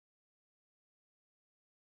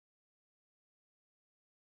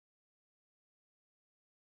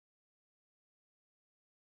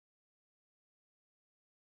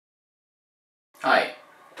Hi,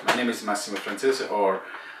 my name is Massimo Francese, or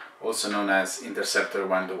also known as Interceptor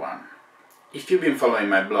 121. If you've been following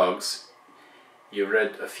my blogs, you've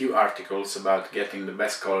read a few articles about getting the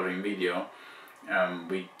best color in video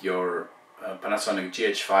with your Panasonic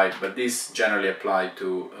GH5, but these generally apply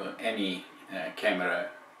to any camera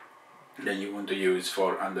that you want to use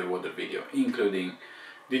for underwater video, including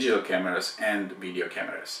digital cameras and video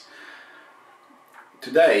cameras.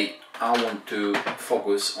 Today I want to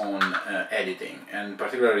focus on editing, and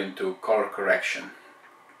particularly into color correction,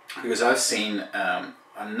 because I've seen a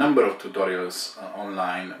number of tutorials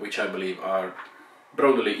online which I believe are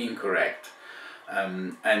broadly incorrect,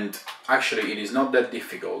 and actually it is not that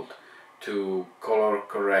difficult to color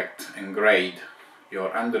correct and grade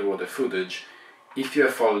your underwater footage if you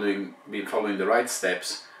have been following the right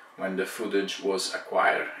steps when the footage was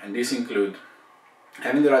acquired. And these include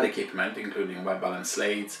having the right equipment, including white balance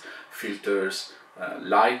slates, filters,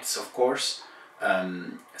 lights of course,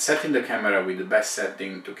 setting the camera with the best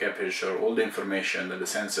setting to capture all the information that the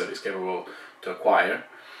sensor is capable to acquire,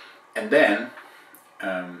 and then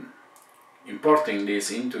importing this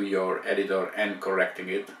into your editor and correcting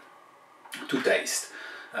it to taste,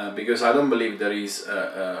 because I don't believe there is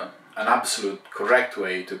an absolute correct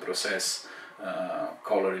way to process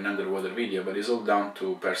color in underwater video, but it's all down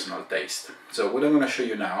to personal taste. So what I'm going to show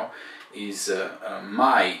you now is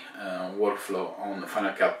my workflow on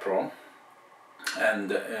Final Cut Pro,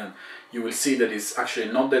 and you will see that it's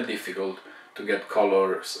actually not that difficult to get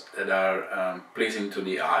colors that are pleasing to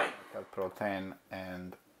the eye. Cut Pro 10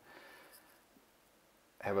 and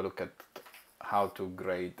have a look at how to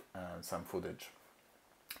grade some footage.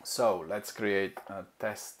 So let's create a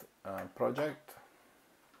test project.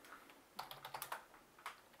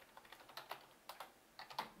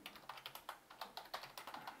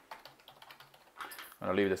 I'm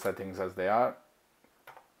going to leave the settings as they are,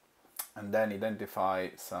 and then identify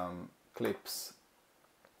some clips.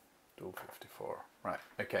 254, right,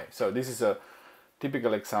 okay, so this is a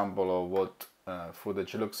typical example of what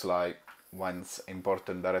footage looks like once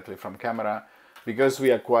imported directly from camera. Because we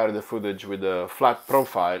acquired the footage with a flat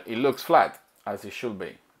profile, it looks flat, as it should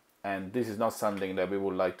be, and this is not something that we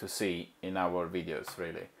would like to see in our videos,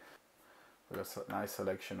 really. There's a nice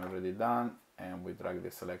selection already done, and we drag the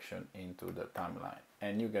selection into the timeline,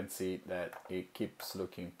 and you can see that it keeps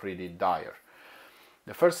looking pretty dire.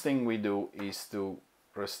 The first thing we do is to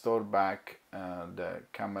restore back the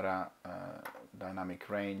camera dynamic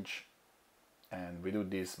range, and we do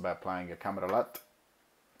this by applying a camera LUT.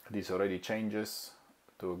 This already changes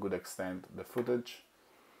to a good extent the footage,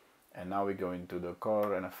 and now we go into the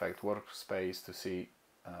color and effect workspace to see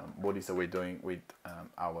what is we doing with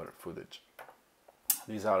our footage.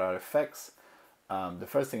 These are our effects. The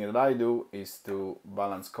first thing that I do is to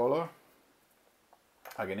balance color.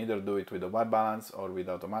 I can either do it with a white balance or with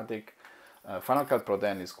automatic. Final Cut Pro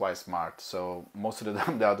 10 is quite smart, so most of the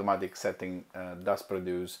time the automatic setting does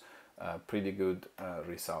produce pretty good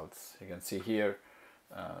results. You can see here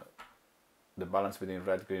the balance between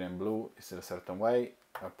red, green and blue is in a certain way.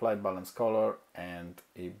 Apply balance color and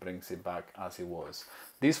it brings it back as it was.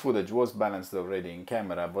 This footage was balanced already in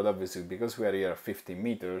camera, but obviously because we are here at 50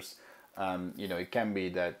 meters, you know, it can be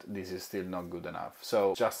that this is still not good enough.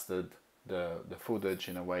 So adjusted the footage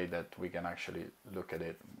in a way that we can actually look at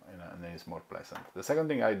it and it's more pleasant. The second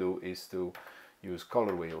thing I do is to use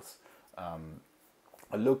color wheels.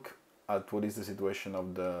 I look at what is the situation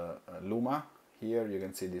of the Luma. Here you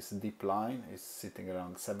can see this deep line is sitting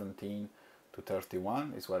around 17 to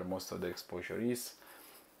 31 is where most of the exposure is,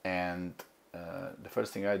 and the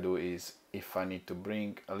first thing I do is, if I need to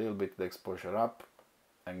bring a little bit the exposure up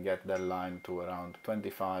and get that line to around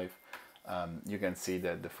 25, you can see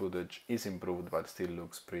that the footage is improved but still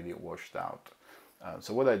looks pretty washed out.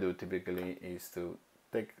 So what I do typically is to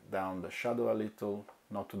take down the shadow a little,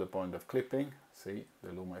 not to the point of clipping, see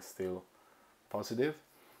the Luma is still positive,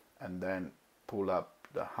 and then pull up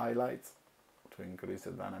the highlights to increase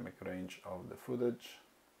the dynamic range of the footage.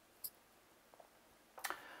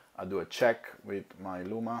 I do a check with my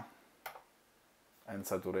Luma and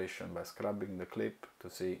saturation by scrubbing the clip to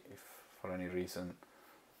see if for any reason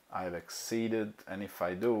I've exceeded, and if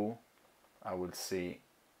I do, I will see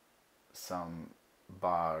some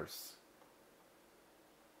bars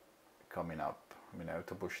coming up. I mean, I have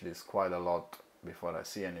to push this quite a lot before I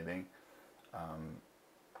see anything,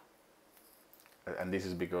 and this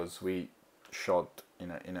is because we shot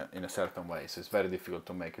in a certain way, so it's very difficult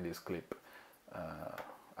to make this clip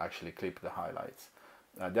actually clip the highlights.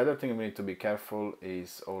 The other thing we need to be careful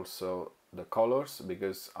is also the colors,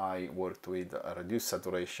 because I worked with a reduced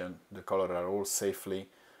saturation. The colors are all safely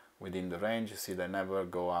within the range. You see they never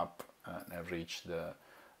go up and have reached the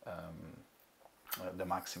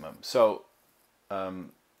maximum. So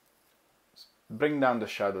bring down the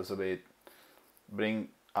shadows a bit, bring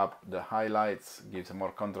up the highlights, gives a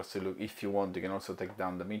more contrasty look. If you want, you can also take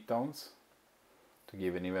down the midtones to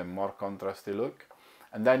give an even more contrasty look.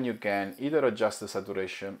 And then you can either adjust the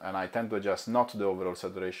saturation, and I tend to adjust not the overall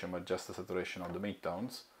saturation, but just the saturation of the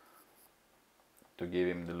midtones to give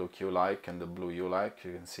him the look you like and the blue you like.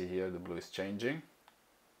 You can see here the blue is changing.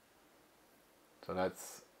 So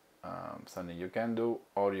that's something you can do,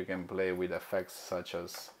 or you can play with effects such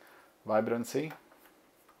as vibrancy.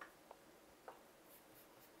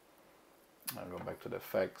 I'll go back to the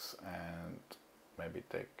effects and maybe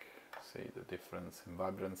see the difference in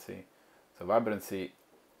vibrancy. So vibrancy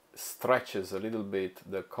stretches a little bit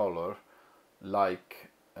the color like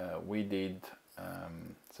we did.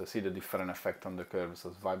 So see the different effect on the curves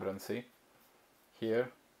of vibrancy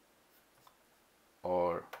here,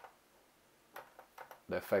 or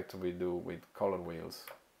the effect we do with color wheels.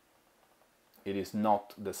 It is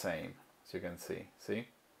not the same, as you can see.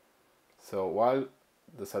 So while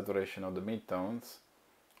the saturation of the midtones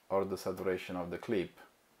or the saturation of the clip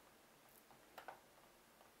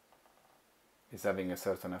is having a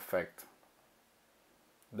certain effect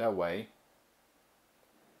that way,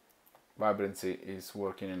 vibrancy is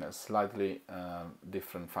working in a slightly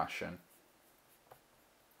different fashion.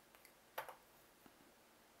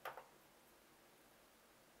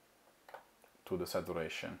 To the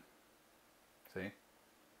saturation, see?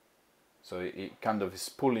 So it kind of is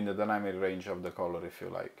pulling the dynamic range of the color, if you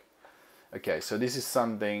like. Okay, so this is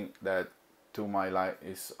something that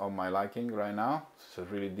is on my liking right now. It's a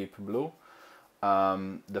really deep blue.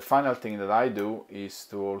 The final thing that I do is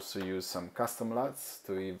to also use some custom LUTs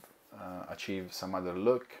to achieve some other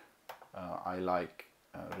look. I like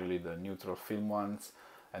really the neutral film ones,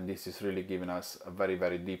 and this is really giving us a very,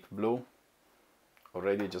 very deep blue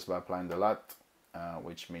already just by applying the LUT,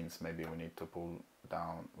 which means maybe we need to pull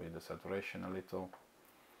down with the saturation a little.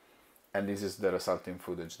 And this is the resulting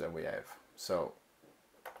footage that we have. So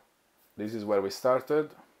this is where we started.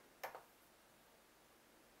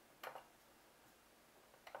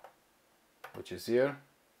 Which is here,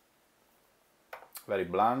 very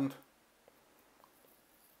bland.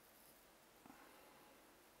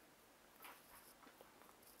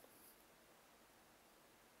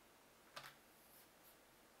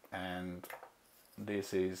 And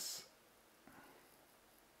this is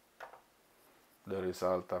the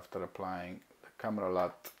result after applying the camera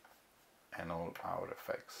LUT and all our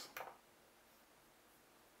effects.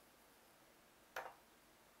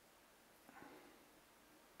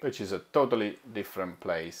 Which is a totally different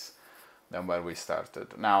place than where we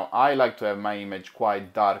started. Now, I like to have my image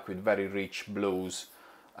quite dark with very rich blues.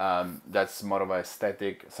 That's more of an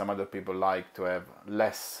aesthetic. Some other people like to have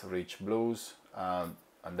less rich blues, and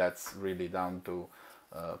that's really down to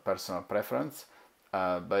personal preference.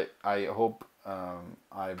 But I hope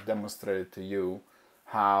I've demonstrated to you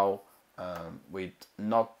how with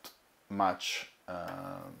not much,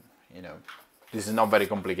 this is not very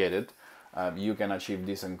complicated, you can achieve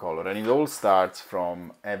decent color. And it all starts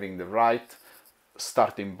from having the right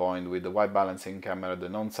starting point with the white balancing camera, the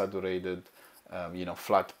non-saturated,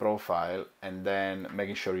 flat profile, and then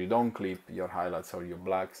making sure you don't clip your highlights or your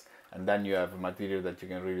blacks, and then you have a material that you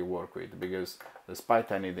can really work with, because despite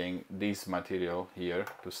anything, this material here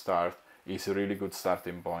to start is a really good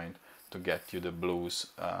starting point to get you the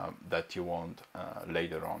blues that you want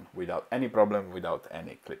later on without any problem, without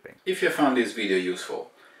any clipping. If you found this video useful,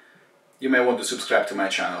 you may want to subscribe to my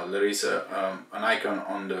channel. There is an icon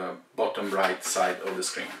on the bottom right side of the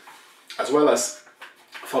screen, as well as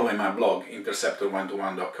following my blog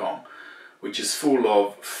interceptor121.com, which is full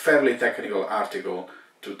of fairly technical articles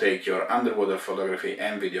to take your underwater photography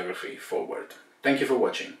and videography forward. Thank you for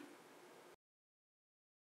watching.